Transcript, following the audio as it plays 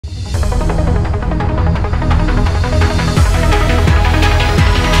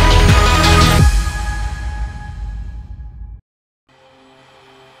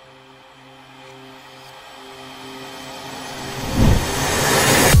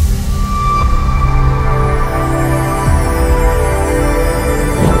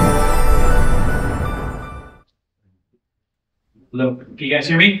Can you guys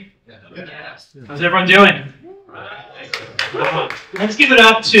hear me? Yes. How's everyone doing? Let's give it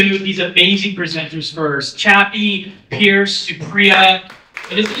up to these amazing presenters first. Chappie, Pierce, Supriya.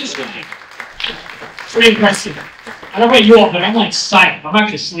 It is just pretty impressive. I don't know about you all, but I'm like psyched. I'm not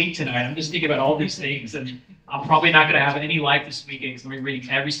going to sleep tonight. I'm just thinking about all these things, and I'm probably not going to have any life this weekend because I'm going to be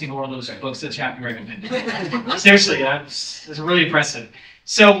reading every single one of those books that Chappie recommended. Seriously, that's really impressive.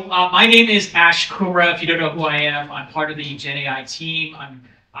 So my name is Ash Kura. If you don't know who I am, I'm part of the Gen AI team.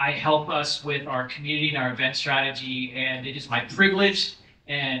 I help us with our community and our event strategy, and it is my privilege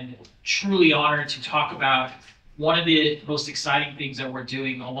and truly honor to talk about one of the most exciting things that we're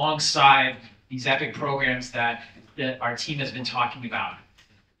doing alongside these epic programs that our team has been talking about.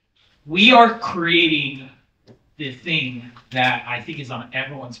 We are creating the thing that I think is on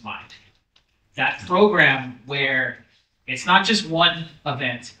everyone's mind. That program where it's not just one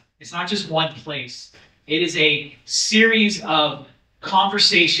event, it's not just one place. It is a series of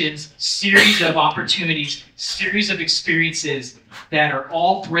conversations, series of opportunities, series of experiences that are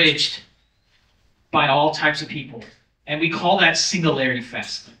all bridged by all types of people. And we call that Singularity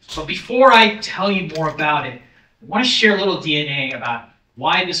Fest. But before I tell you more about it, I want to share a little DNA about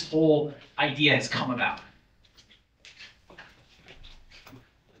why this whole idea has come about.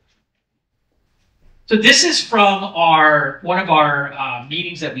 So this is from one of our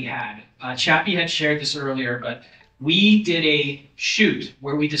meetings that we had. Chappie had shared this earlier, but we did a shoot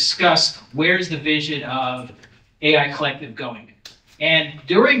where we discussed where's the vision of AI Collective going. And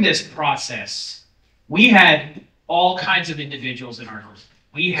during this process, we had all kinds of individuals in our group.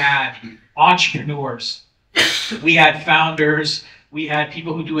 We had entrepreneurs, we had founders, we had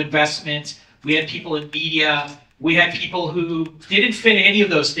people who do investments, we had people in media, we had people who didn't fit any of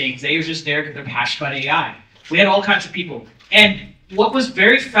those things. They were just there because they're passionate about AI. We had all kinds of people. And what was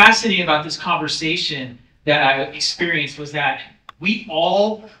very fascinating about this conversation that I experienced was that we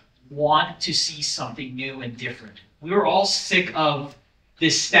all want to see something new and different. We were all sick of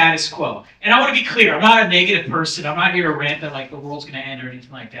this status quo. And I want to be clear, I'm not a negative person. I'm not here to rant that like the world's going to end or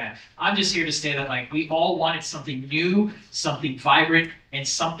anything like that. I'm just here to say that like we all wanted something new, something vibrant, and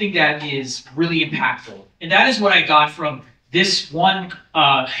something that is really impactful. And that is what I got from this one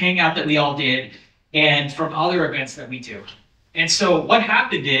hangout that we all did and from other events that we do. And so what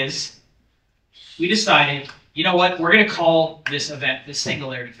happened is we decided, you know what, we're going to call this event the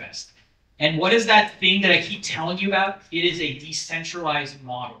Singularity Fest. And what is that thing that I keep telling you about? It is a decentralized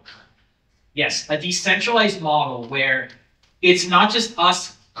model. Yes, a decentralized model where it's not just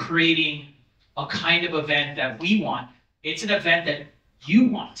us creating a kind of event that we want, it's an event that you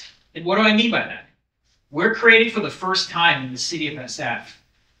want. And what do I mean by that? We're creating for the first time in the city of SF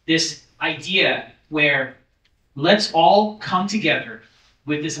this idea where let's all come together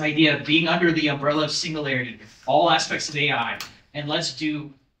with this idea of being under the umbrella of Singularity, all aspects of AI, and let's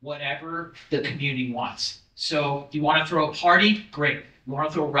do whatever the community wants. So you want to throw a party? Great. You want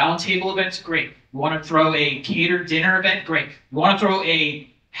to throw roundtable events? Great. You want to throw a catered dinner event? Great. You want to throw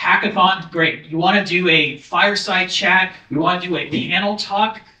a hackathon? Great. You want to do a fireside chat? You want to do a panel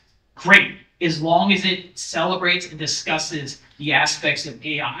talk? Great. As long as it celebrates and discusses the aspects of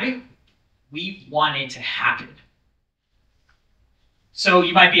AI, we want it to happen. So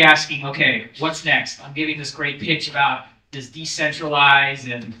you might be asking, okay, what's next? I'm giving this great pitch about this decentralized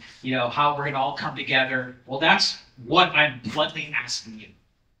and how we're going to all come together. Well, that's what I'm bluntly asking you.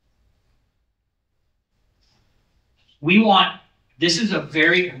 This is a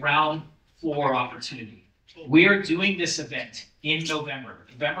very ground floor opportunity. We are doing this event in November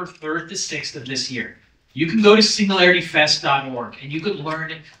 3rd to 6th of this year. You can go to singularityfest.org and you can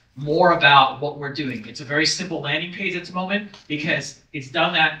learn more about what we're doing. It's a very simple landing page at the moment because it's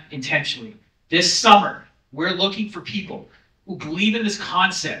done that intentionally. This summer, we're looking for people who believe in this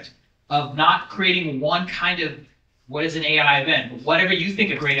concept of not creating one kind of what is an AI event, but whatever you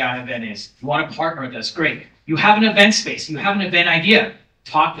think a great AI event is. You want to partner with us, great. You have an event space, you have an event idea,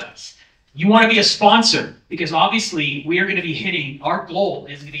 talk to us. You want to be a sponsor, because obviously we are going to be hitting, our goal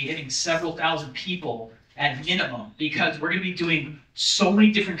is going to be hitting several thousand people at minimum, because we're going to be doing so many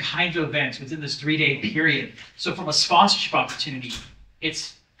different kinds of events within this 3-day period. So from a sponsorship opportunity,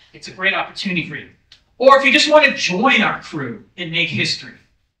 it's a great opportunity for you. Or if you just want to join our crew and make history,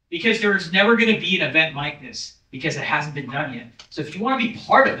 because there's never going to be an event like this because it hasn't been done yet. So if you want to be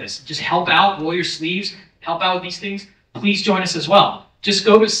part of this, just help out, roll your sleeves, help out with these things, please join us as well. Just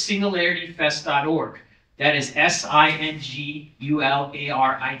go to singularityfest.org. That is SINGULARITY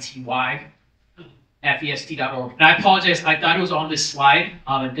FEST.org. And I apologize, I thought it was on this slide.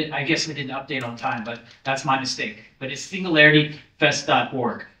 I guess I didn't update on time, but that's my mistake. But it's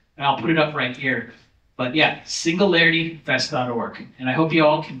singularityfest.org. And I'll put it up right here. But yeah, singularityfest.org. And I hope you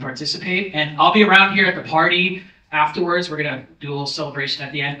all can participate. And I'll be around here at the party afterwards. We're going to do a little celebration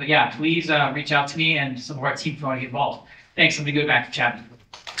at the end. But yeah, please reach out to me and some of our team if you want to get involved. Thanks. Let me go back to Chapman.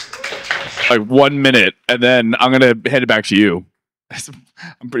 Like 1 minute, and then I'm going to hand it back to you.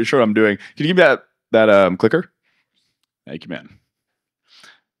 I'm pretty sure I'm doing. Can you give me that clicker? Thank you, man.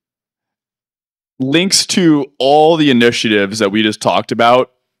 Links to all the initiatives that we just talked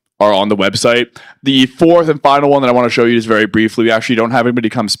about are on the website. The fourth and final one that I want to show you is very briefly. We actually don't have anybody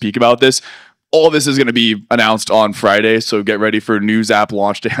come speak about this. All this is going to be announced on Friday, so get ready for News App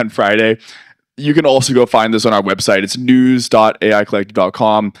launch day on Friday. You can also go find this on our website. It's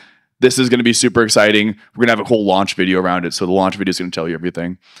news.aicollective.com. This is going to be super exciting. We're going to have a whole launch video around it, so the launch video is going to tell you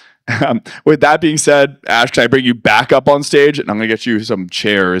everything. With that being said, Ash, can I bring you back up on stage? And I'm going to get you some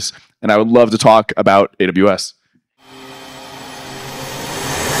chairs, and I would love to talk about AWS.